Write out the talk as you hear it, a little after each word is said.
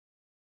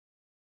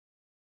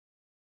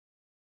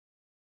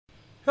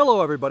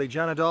Hello everybody,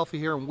 John Adolfi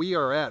here, and we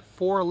are at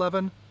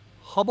 411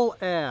 Hubbell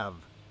Ave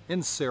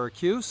in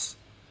Syracuse.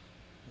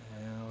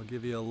 And I'll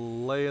give you a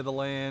lay of the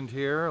land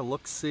here, a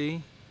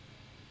look-see.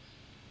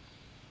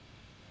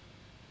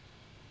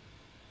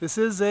 This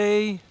is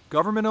a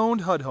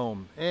government-owned HUD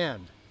home,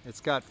 and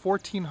it's got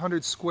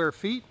 1,400 square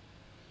feet,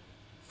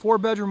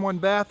 4-bedroom, 1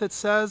 bath it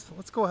says.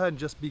 Let's go ahead and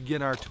just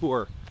begin our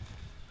tour.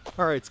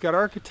 All right, it's got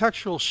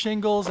architectural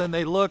shingles and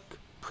they look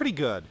pretty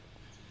good.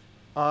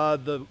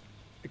 The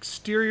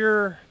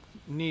exterior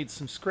needs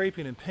some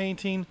scraping and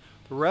painting.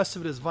 The rest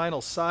of it is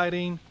vinyl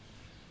siding.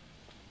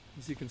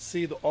 As you can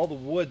see, all the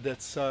wood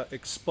that's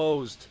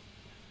exposed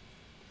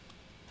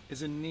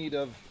is in need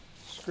of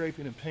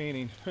scraping and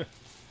painting.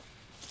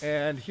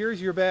 And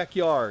here's your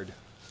backyard.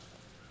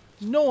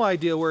 No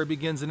idea where it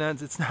begins and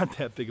ends. It's not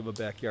that big of a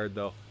backyard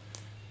though.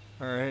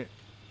 All right.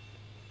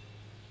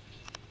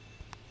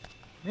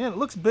 Man, it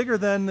looks bigger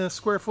than the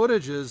square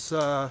footage is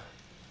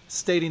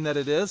stating that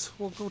it is.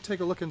 We'll go take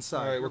a look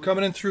inside. All right, we're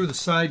coming in through the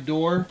side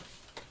door,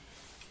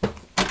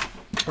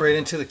 right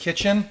into the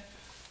kitchen.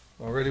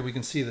 Already we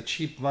can see the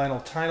cheap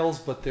vinyl tiles,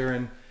 but they're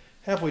in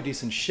halfway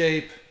decent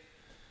shape.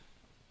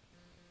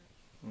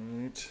 All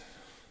right.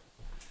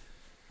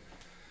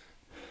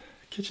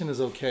 Kitchen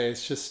is okay.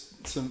 It's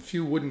just some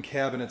few wooden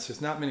cabinets. There's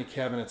not many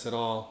cabinets at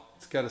all.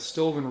 It's got a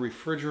stove and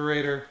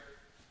refrigerator.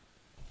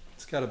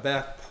 It's got a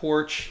back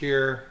porch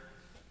here.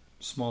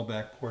 Small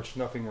back porch,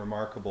 nothing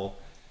remarkable.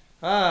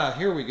 Ah,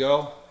 here we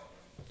go.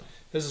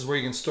 This is where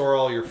you can store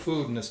all your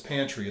food in this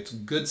pantry. It's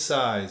good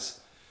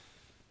size.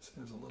 So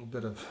there's a little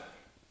bit of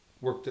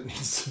work that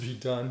needs to be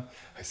done.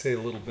 I say a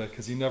little bit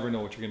because you never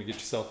know what you're going to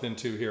get yourself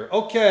into here.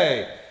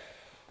 Okay,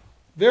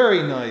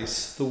 very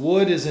nice. The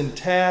wood is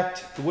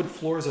intact. The wood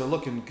floors are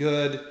looking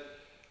good.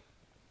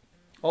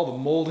 All the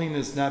molding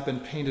has not been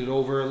painted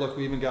over. Look,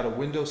 we even got a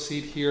window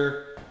seat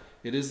here.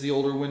 It is the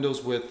older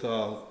windows with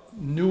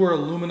newer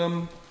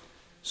aluminum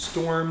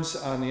storms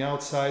on the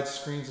outside,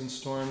 screens and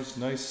storms.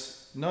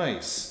 Nice,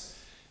 nice.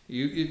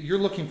 You're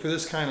looking for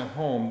this kind of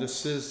home.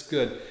 This is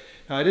good.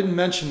 Now, I didn't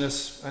mention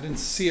this. I didn't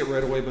see it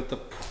right away, but the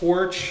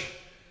porch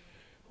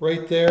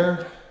right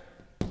there,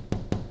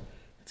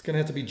 it's going to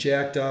have to be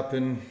jacked up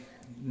and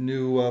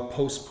new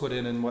posts put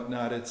in and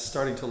whatnot. It's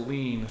starting to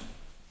lean.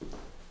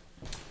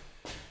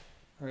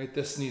 All right,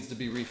 this needs to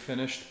be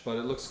refinished, but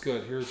it looks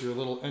good. Here's your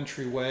little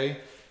entryway.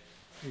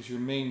 Here's your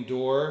main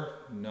door.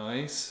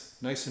 Nice,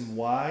 nice and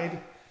wide.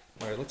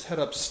 All right, let's head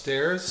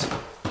upstairs.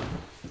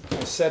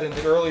 I said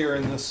earlier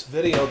in this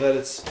video that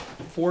it's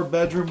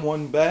 4-bedroom,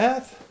 1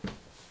 bath.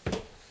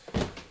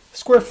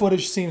 Square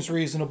footage seems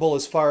reasonable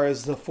as far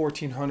as the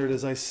 1,400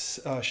 as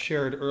I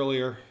shared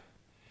earlier.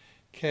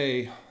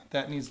 Okay,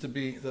 that needs to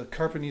be, the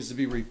carpet needs to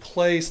be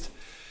replaced.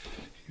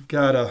 You've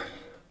got a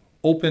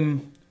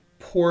open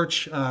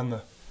porch on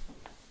the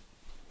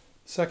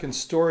second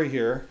story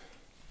here.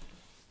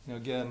 Now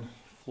again,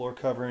 floor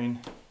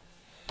covering.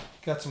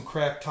 Got some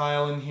cracked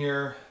tile in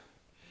here.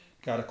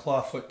 Got a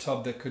clawfoot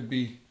tub that could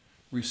be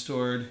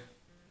restored.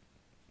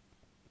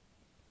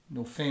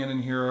 No fan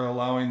in here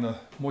allowing the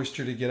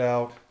moisture to get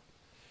out.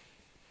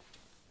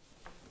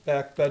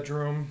 Back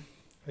bedroom,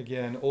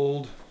 again,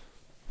 old.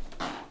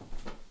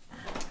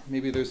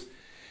 Maybe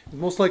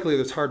most likely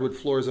there's hardwood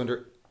floors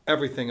under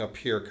everything up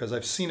here because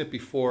I've seen it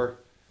before.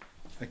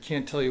 I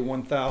can't tell you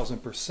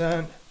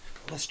 1,000%.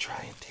 Let's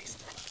try and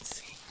taste it. Let's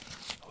see.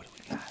 What do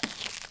we got?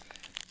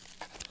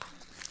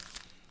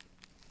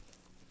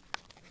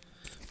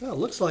 Well, it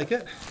looks like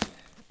it.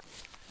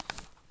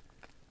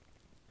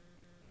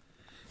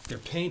 They're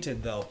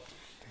painted though.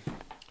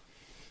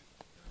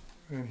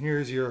 And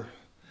here's your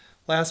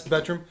last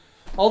bedroom.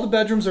 All the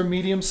bedrooms are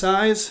medium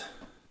size,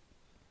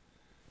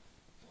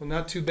 so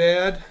not too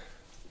bad.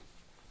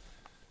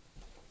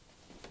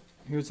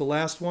 Here's the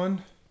last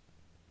one.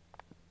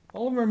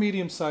 All of them are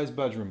medium-sized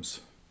bedrooms.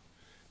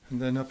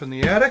 And then up in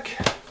the attic,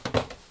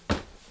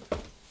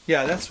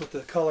 yeah, that's what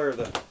the color of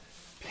the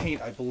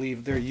paint, I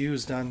believe, they're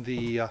used on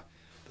the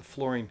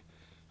flooring.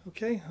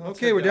 Okay,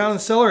 we're down in the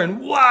cellar, and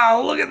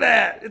wow, look at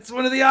that! It's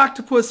one of the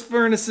octopus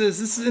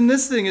furnaces.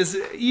 This thing is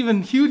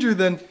even huger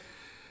than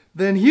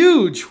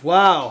huge.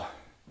 Wow.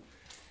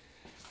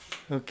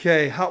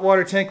 Okay, hot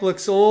water tank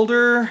looks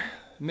older.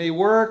 May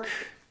work.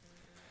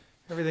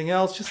 Everything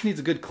else just needs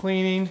a good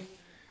cleaning.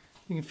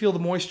 You can feel the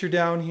moisture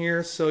down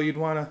here, so you'd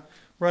want to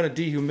run a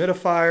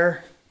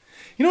dehumidifier.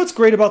 You know what's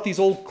great about these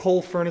old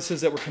coal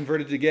furnaces that were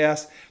converted to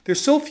gas? There's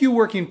so few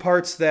working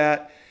parts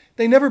that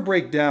they never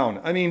break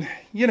down. I mean,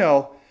 you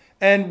know,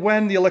 and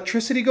when the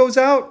electricity goes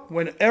out,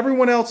 when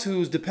everyone else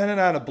who's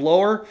dependent on a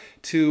blower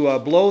to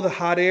blow the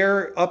hot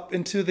air up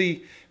into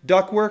the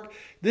ductwork,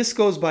 this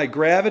goes by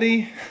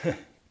gravity,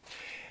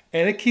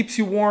 and it keeps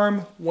you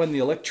warm when the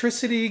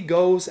electricity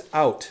goes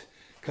out,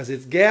 because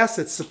it's gas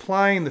that's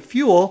supplying the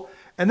fuel,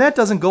 and that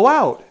doesn't go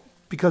out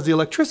because the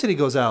electricity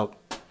goes out.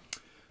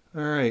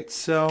 All right,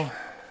 so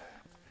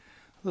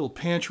little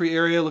pantry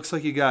area. Looks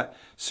like you got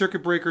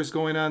circuit breakers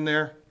going on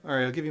there. All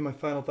right, I'll give you my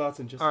final thoughts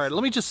in just. All right,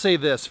 let me just say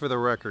this for the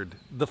record.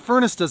 The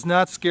furnace does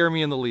not scare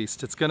me in the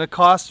least. It's going to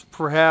cost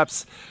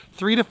perhaps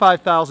 $3,000 to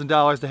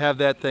 $5,000 to have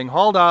that thing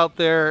hauled out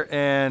there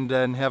and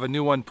then have a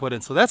new one put in.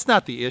 So that's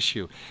not the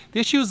issue. The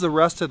issue is the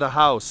rest of the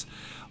house.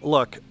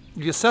 Look,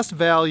 the assessed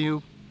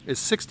value is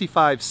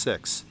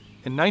 $65,600.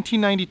 In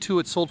 1992,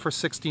 it sold for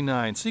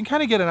 $69,000. So you can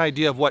kind of get an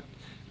idea of what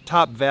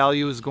top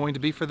value is going to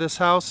be for this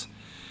house.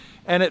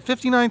 And at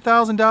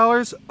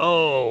 $59,000,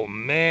 oh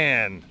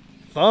man,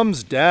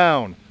 thumbs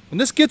down. When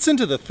this gets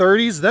into the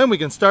 30s, then we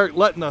can start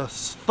letting the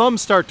thumb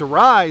start to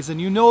rise, and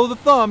you know the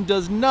thumb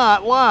does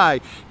not lie.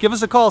 Give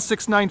us a call,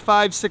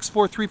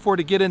 695-6434,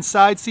 to get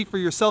inside, see for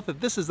yourself if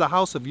this is the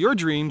house of your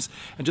dreams,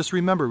 and just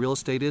remember, real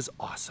estate is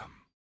awesome.